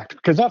protect,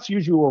 because that's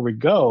usually where we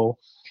go.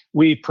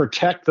 We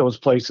protect those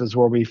places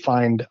where we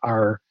find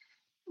our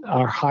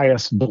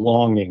highest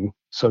belonging,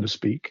 so to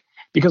speak,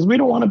 because we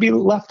don't want to be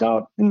left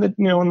out in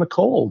the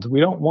cold. We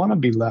don't want to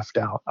be left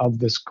out of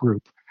this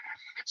group.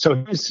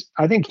 So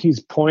I think he's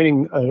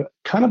pointing a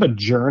kind of a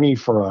journey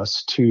for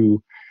us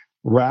to,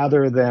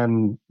 rather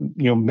than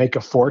make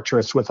a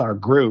fortress with our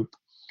group,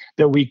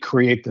 that we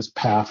create this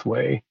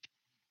pathway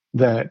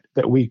that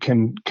we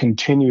can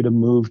continue to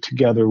move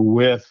together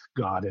with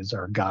God as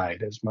our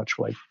guide, as much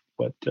like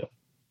what.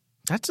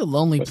 That's a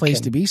lonely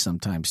place to be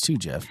sometimes too,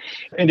 Jeff.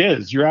 It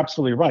is. You're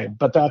absolutely right.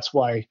 But that's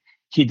why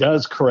he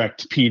does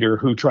correct Peter,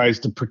 who tries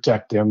to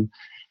protect him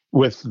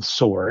with the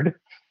sword.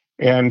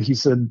 And he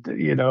said,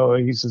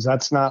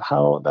 that's not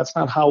how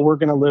we're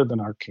going to live in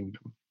our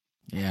kingdom.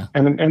 Yeah.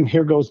 And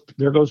there goes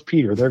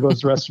Peter. There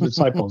goes the rest of the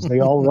disciples. They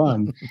all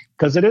run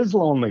because it is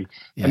lonely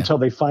until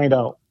they find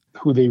out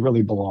who they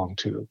really belong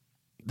to.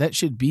 That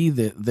should be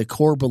the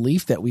core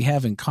belief that we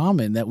have in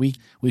common, that we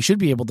should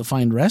be able to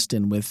find rest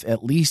in with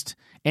at least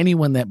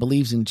anyone that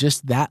believes in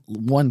just that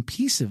one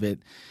piece of it.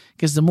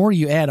 Because the more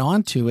you add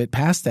on to it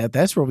past that,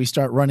 that's where we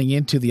start running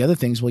into the other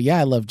things. Well, yeah,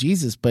 I love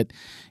Jesus, but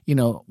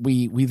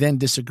we then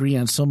disagree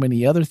on so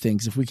many other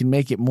things. If we can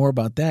make it more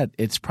about that,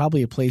 it's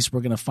probably a place we're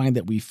going to find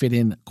that we fit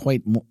in a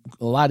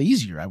lot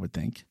easier, I would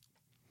think.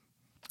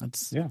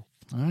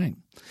 All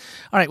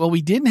right. Well,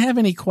 we didn't have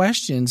any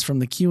questions from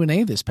the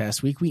Q&A this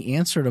past week. We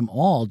answered them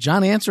all.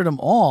 John answered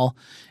them all,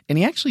 and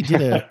he actually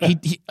did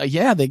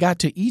they got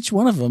to each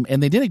one of them,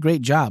 and they did a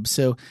great job.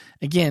 So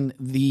again,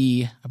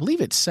 I believe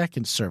it's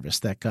second service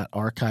that got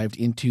archived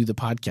into the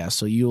podcast.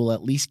 So you will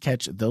at least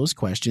catch those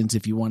questions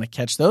if you want to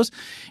catch those.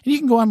 And you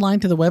can go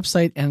online to the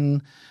website,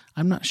 and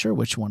I'm not sure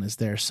which one is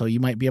there, so you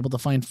might be able to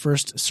find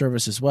first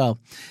service as well.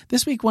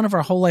 This week, one of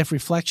our Whole Life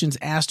Reflections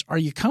asked, are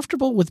you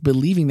comfortable with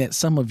believing that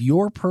some of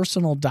your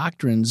personal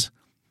doctrines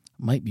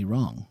might be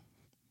wrong?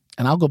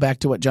 And I'll go back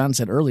to what John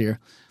said earlier.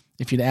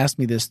 If you'd asked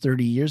me this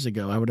 30 years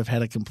ago, I would have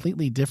had a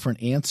completely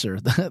different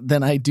answer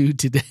than I do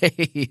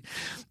today.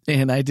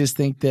 And I just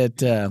think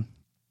that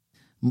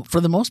for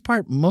the most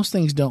part, most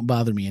things don't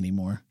bother me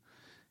anymore.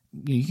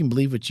 You can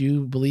believe what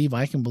you believe.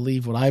 I can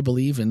believe what I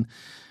believe, and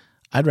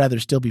I'd rather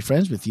still be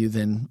friends with you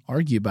than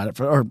argue about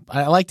it. Or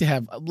I like to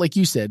have, like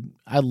you said,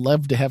 I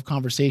love to have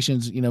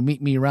conversations,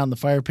 meet me around the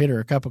fire pit or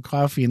a cup of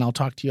coffee, and I'll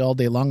talk to you all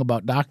day long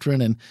about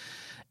doctrine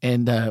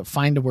and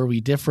find where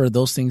we differ.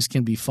 Those things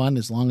can be fun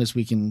as long as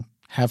we can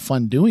have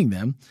fun doing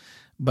them.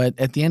 But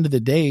at the end of the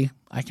day,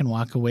 I can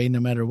walk away no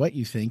matter what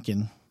you think.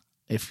 And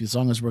as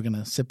long as we're going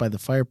to sit by the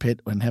fire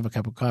pit and have a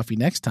cup of coffee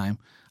next time,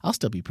 I'll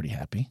still be pretty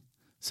happy.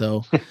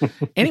 So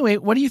anyway,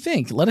 what do you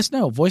think? Let us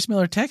know.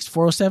 Voicemail or text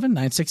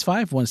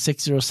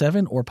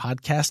 407-965-1607 or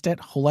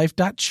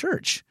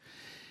podcast@wholelife.church.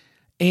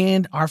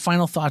 And our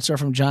final thoughts are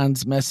from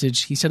John's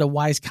message. He said, a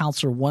wise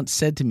counselor once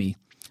said to me,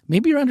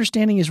 maybe your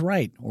understanding is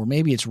right, or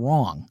maybe it's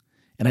wrong.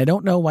 And I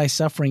don't know why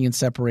suffering and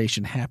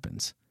separation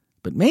happens.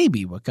 But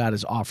maybe what God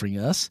is offering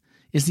us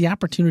is the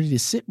opportunity to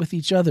sit with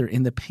each other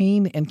in the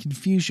pain and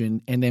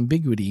confusion and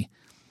ambiguity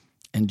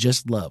and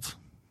just love.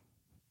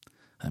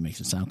 That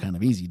makes it sound kind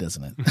of easy,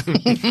 doesn't it?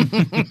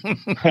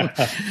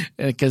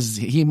 Because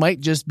he might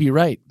just be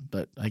right,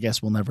 but I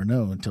guess we'll never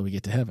know until we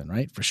get to heaven,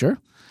 right? For sure.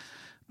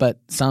 But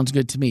sounds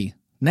good to me.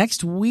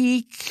 Next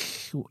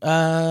week,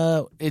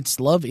 it's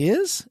Love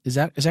Is? Is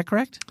that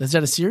correct? Is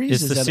that a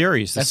series? It's the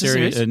series. The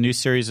series, a new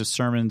series of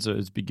sermons.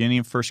 It's beginning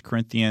in 1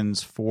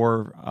 Corinthians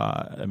 4.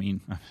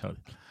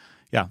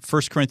 1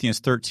 Corinthians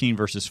 13,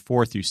 verses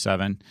 4 through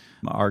 7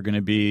 are going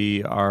to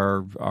be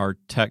our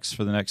text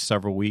for the next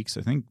several weeks.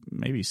 I think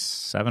maybe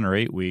 7 or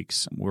 8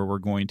 weeks, where we're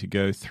going to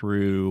go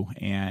through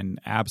and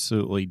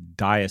absolutely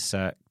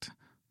dissect?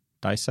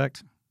 I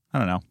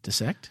don't know.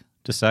 Dissect,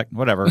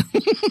 whatever.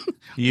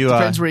 You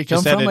depends where you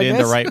come just from, edited I in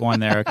guess. the right one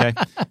there, okay?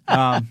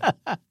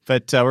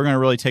 But we're going to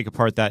really take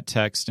apart that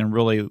text and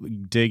really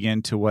dig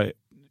into what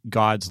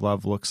God's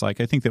love looks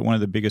like. I think that one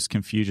of the biggest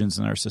confusions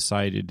in our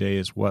society today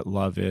is what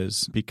love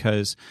is,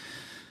 because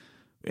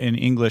in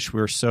English,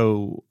 we're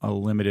so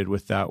limited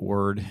with that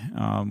word.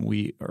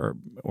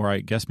 Or I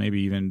guess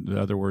maybe even the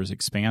other word is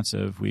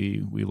expansive.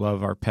 We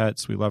love our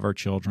pets. We love our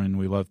children.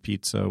 We love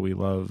pizza. We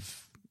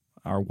love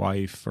our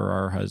wife or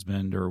our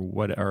husband or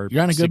what. Our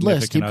you're on a good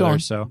list. Keep going.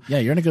 So yeah,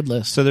 you're on a good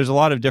list. So there's a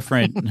lot of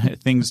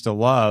different things to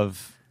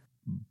love,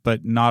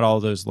 but not all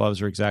those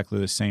loves are exactly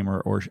the same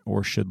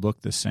or should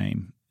look the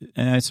same.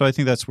 And so I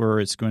think that's where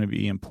it's going to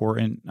be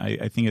important.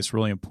 I think it's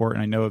really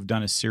important. I know I've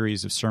done a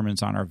series of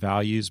sermons on our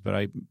values, but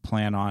I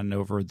plan on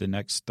over the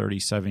next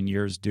 37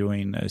 years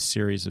doing a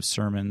series of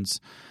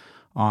sermons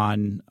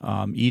on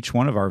each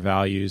one of our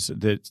values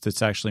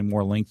that's actually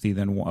more lengthy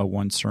than a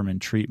one sermon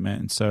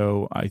treatment. And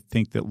so I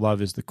think that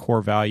love is the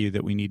core value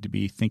that we need to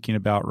be thinking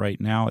about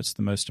right now. It's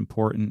the most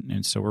important.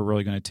 And so we're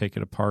really going to take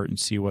it apart and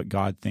see what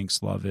God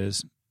thinks love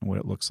is and what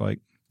it looks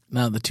like.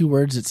 Now, the two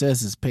words it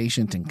says is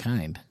patient and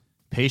kind.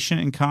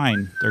 Patient and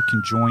kind, they're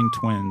conjoined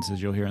twins,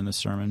 as you'll hear in this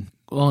sermon.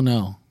 Oh,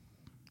 no.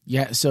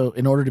 Yeah, so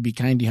in order to be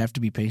kind, you have to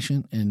be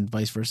patient and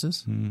vice versa?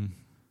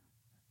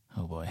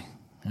 Oh, boy.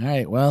 All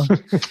right, well,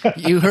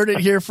 you heard it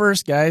here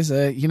first, guys.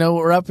 You know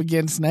what we're up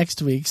against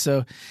next week.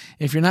 So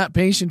if you're not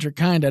patient or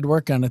kind, I'd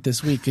work on it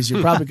this week because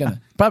you're probably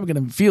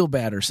gonna feel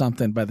bad or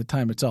something by the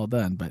time it's all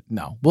done. But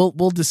no,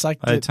 we'll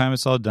dissect it. By the time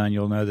it's all done,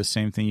 you'll know the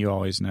same thing you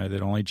always know,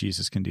 that only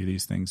Jesus can do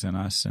these things in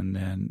us, and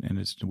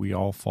we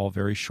all fall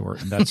very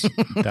short, and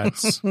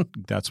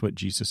that's what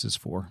Jesus is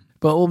for.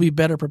 But we'll be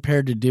better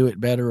prepared to do it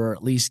better, or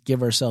at least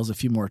give ourselves a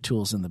few more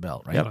tools in the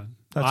belt, right? Yep.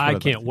 I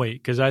can't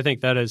wait because I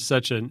think that is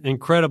such an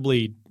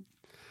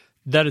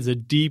that is a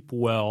deep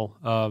well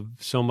of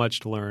so much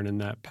to learn in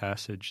that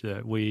passage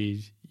that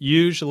we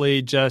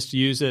usually just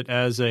use it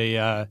as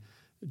a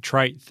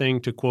trite thing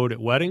to quote at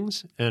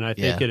weddings, and I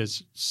think it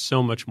is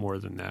so much more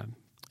than that.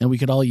 And we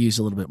could all use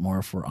a little bit more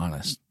if we're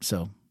honest.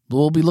 So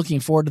we'll be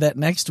looking forward to that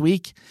next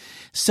week.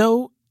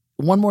 So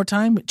one more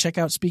time, check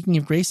out Speaking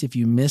of Grace if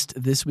you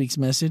missed this week's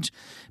message,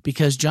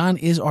 because John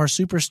is our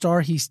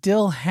superstar. He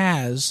still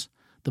has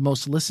the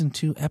most listened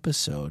to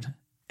episode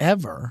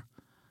ever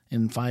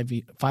in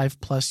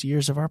 5+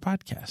 years of our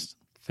podcast.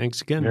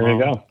 Thanks again, There Mom.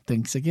 you go.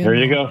 Thanks again. There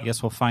you go. I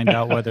guess we'll find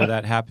out whether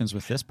that happens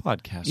with this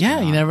podcast.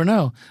 Yeah, you never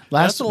know.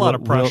 That's a lot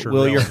of pressure.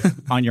 Will really.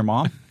 on your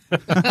mom?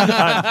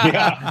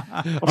 Yeah.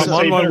 I'm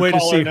on my way to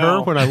see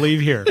her when I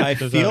leave here. I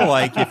feel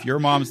like if your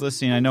mom's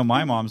listening, I know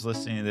my mom's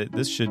listening, that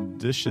this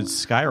should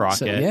skyrocket.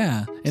 So,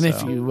 yeah, and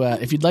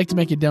if you'd like to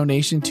make a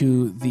donation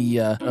to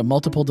the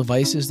multiple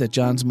devices that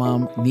John's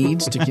mom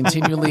needs to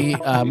continually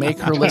make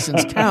her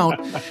listens count,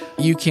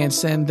 you can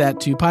send that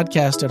to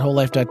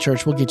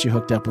podcast@wholelife.church. We'll get you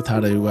hooked up with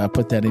how to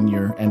put that in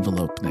your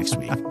envelope next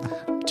week.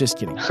 Just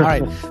kidding. All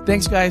right.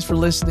 Thanks, guys, for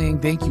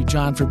listening. Thank you,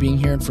 John, for being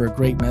here and for a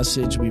great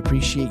message. We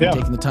appreciate you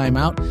taking the time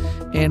out.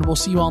 And we'll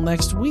see you all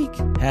next week.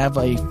 Have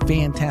a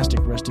fantastic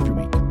rest of your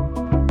week.